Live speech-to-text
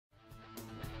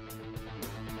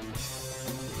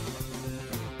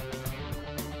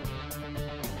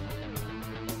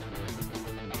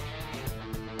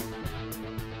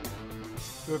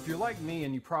So if you're like me,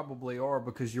 and you probably are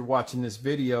because you're watching this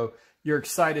video, you're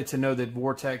excited to know that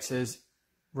Vortex has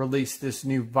released this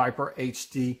new Viper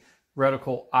HD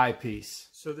Reticle Eyepiece.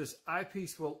 So this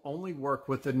eyepiece will only work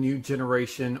with the new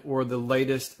generation or the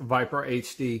latest Viper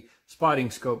HD spotting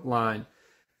scope line.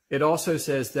 It also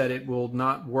says that it will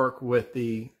not work with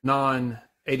the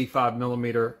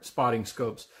non-85mm spotting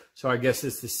scopes. So I guess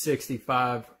it's the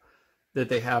 65 that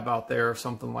they have out there or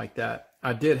something like that.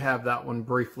 I did have that one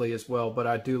briefly as well, but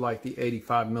I do like the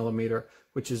 85mm,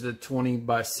 which is a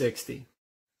 20x60.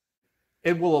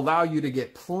 It will allow you to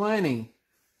get plenty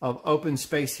of open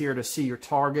space here to see your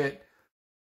target.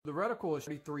 The reticle is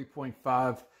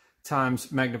 33.5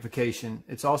 times magnification.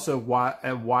 It's also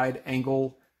a wide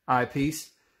angle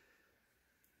eyepiece.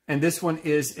 And this one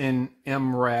is in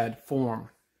MRAD form.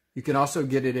 You can also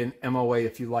get it in MOA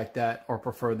if you like that or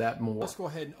prefer that more. Let's go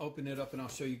ahead and open it up and I'll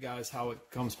show you guys how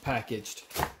it comes packaged.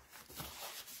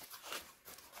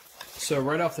 So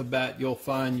right off the bat, you'll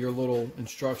find your little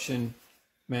instruction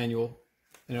manual,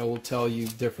 and it will tell you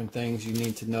different things you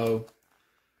need to know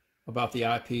about the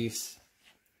eyepiece.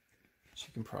 As you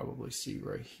can probably see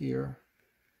right here.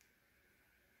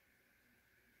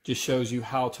 Just shows you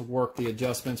how to work the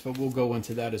adjustments, but we'll go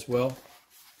into that as well.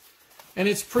 And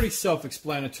it's pretty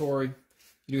self-explanatory.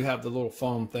 You do have the little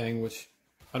foam thing, which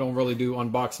I don't really do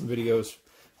unboxing videos,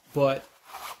 but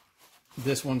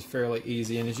this one's fairly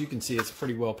easy. And as you can see, it's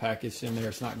pretty well packaged in there.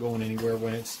 It's not going anywhere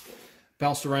when it's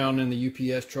bounced around in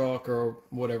the UPS truck or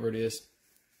whatever it is.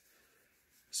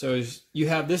 So you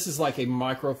have, this is like a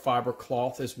microfiber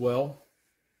cloth as well.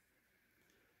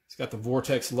 It's got the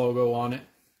Vortex logo on it.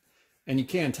 And you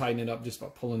can tighten it up just by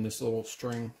pulling this little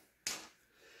string.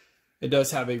 It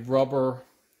does have a rubber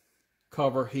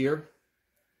cover here.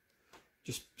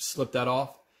 Just slip that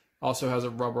off. Also has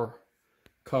a rubber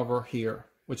cover here,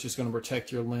 which is going to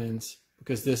protect your lens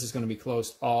because this is going to be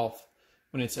closed off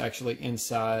when it's actually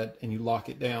inside and you lock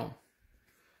it down.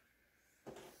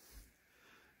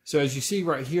 So as you see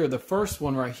right here, the first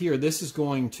one right here, this is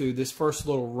going to, this first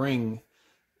little ring,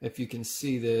 if you can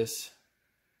see this.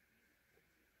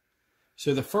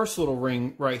 So the first little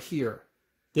ring right here,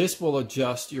 this will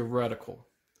adjust your reticle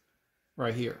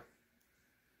right here.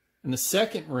 And the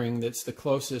second ring that's the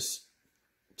closest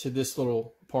to this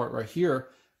little part right here,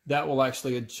 that will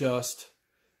actually adjust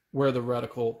where the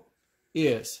reticle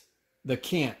is, the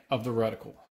cant of the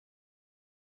reticle.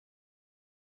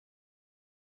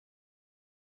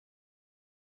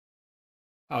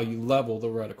 How you level the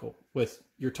reticle with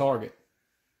your target.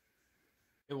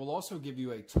 It will also give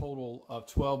you a total of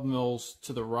 12 mils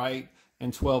to the right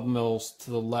and 12 mils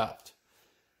to the left.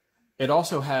 It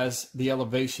also has the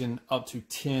elevation up to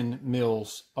 10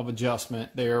 mils of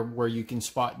adjustment there where you can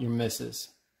spot your misses.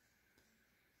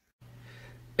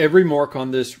 Every mark on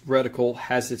this reticle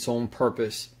has its own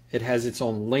purpose. It has its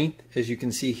own length, as you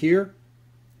can see here.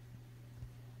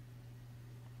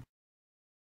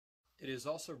 It is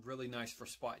also really nice for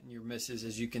spotting your misses,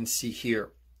 as you can see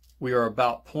here. We are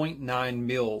about 0.9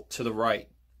 mil to the right.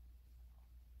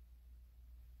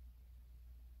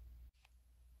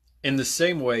 In the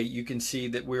same way, you can see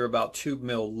that we're about 2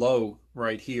 mil low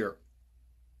right here.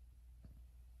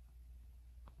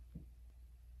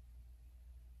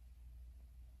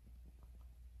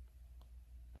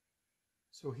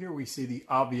 So here we see the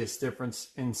obvious difference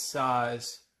in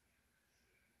size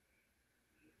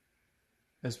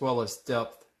as well as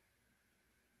depth.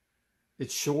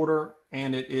 It's shorter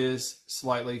and it is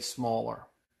slightly smaller.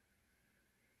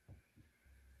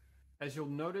 As you'll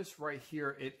notice right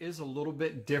here, it is a little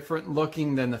bit different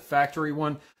looking than the factory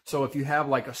one. So if you have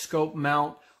like a scope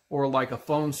mount or like a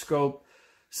phone scope,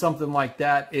 something like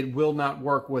that, it will not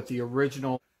work with the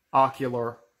original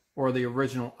ocular or the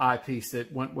original eyepiece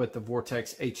that went with the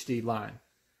Vortex HD line.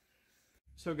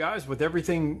 So guys, with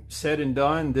everything said and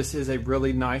done, this is a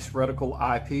really nice reticle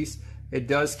eyepiece. It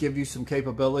does give you some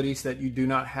capabilities that you do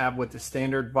not have with the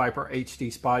standard Viper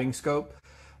HD spotting scope.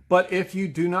 But if you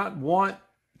do not want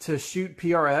to shoot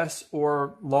PRS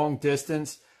or long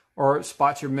distance or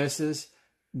spot your misses,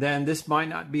 then this might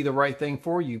not be the right thing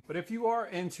for you. But if you are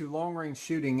into long range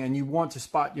shooting and you want to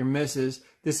spot your misses,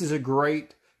 this is a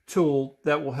great tool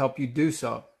that will help you do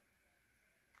so.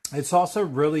 It's also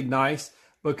really nice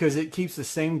because it keeps the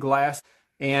same glass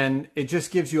and it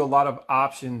just gives you a lot of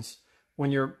options when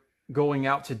you're going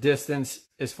out to distance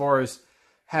as far as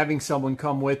having someone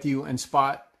come with you and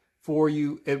spot for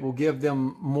you. It will give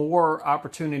them more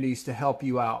opportunities to help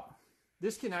you out.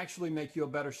 This can actually make you a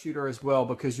better shooter as well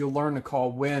because you'll learn to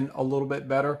call wind a little bit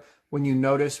better when you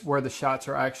notice where the shots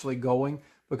are actually going,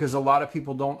 because a lot of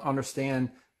people don't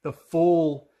understand the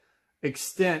full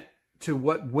extent to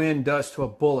what wind does to a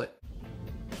bullet.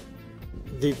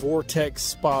 the Vortex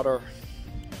spotter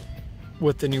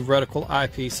with the new Reticle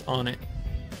Eyepiece on it.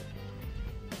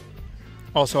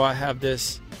 Also, I have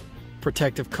this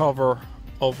protective cover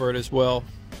over it as well.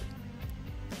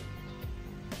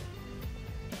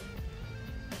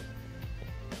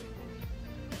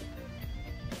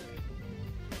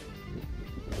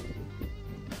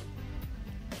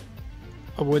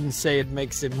 I wouldn't say it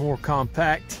makes it more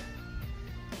compact,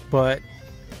 but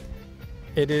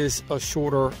it is a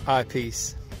shorter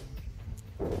eyepiece.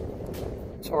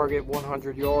 Target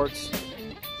 100 yards.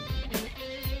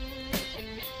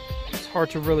 It's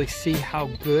hard to really see how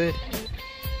good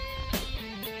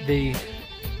the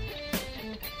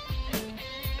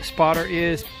spotter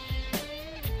is.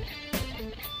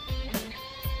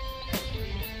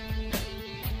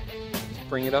 Let's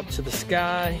bring it up to the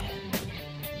sky.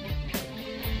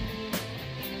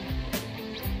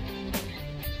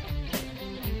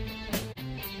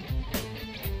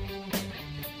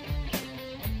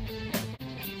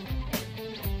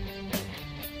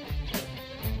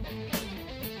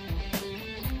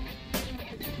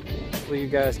 Hopefully you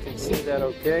guys can see that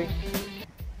okay.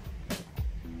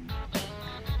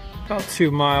 About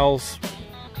 2 miles,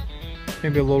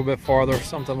 maybe a little bit farther,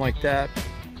 something like that.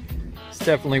 It's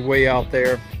definitely way out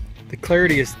there. The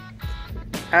clarity is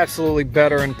absolutely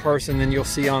better in person than you'll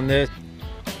see on this.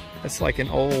 It's like an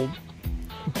old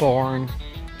barn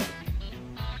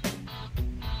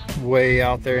way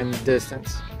out there in the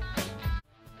distance.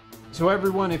 So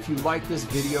everyone, if you like this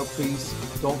video, please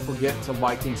don't forget to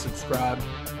like and subscribe.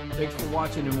 Thanks for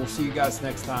watching, and we'll see you guys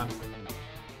next time.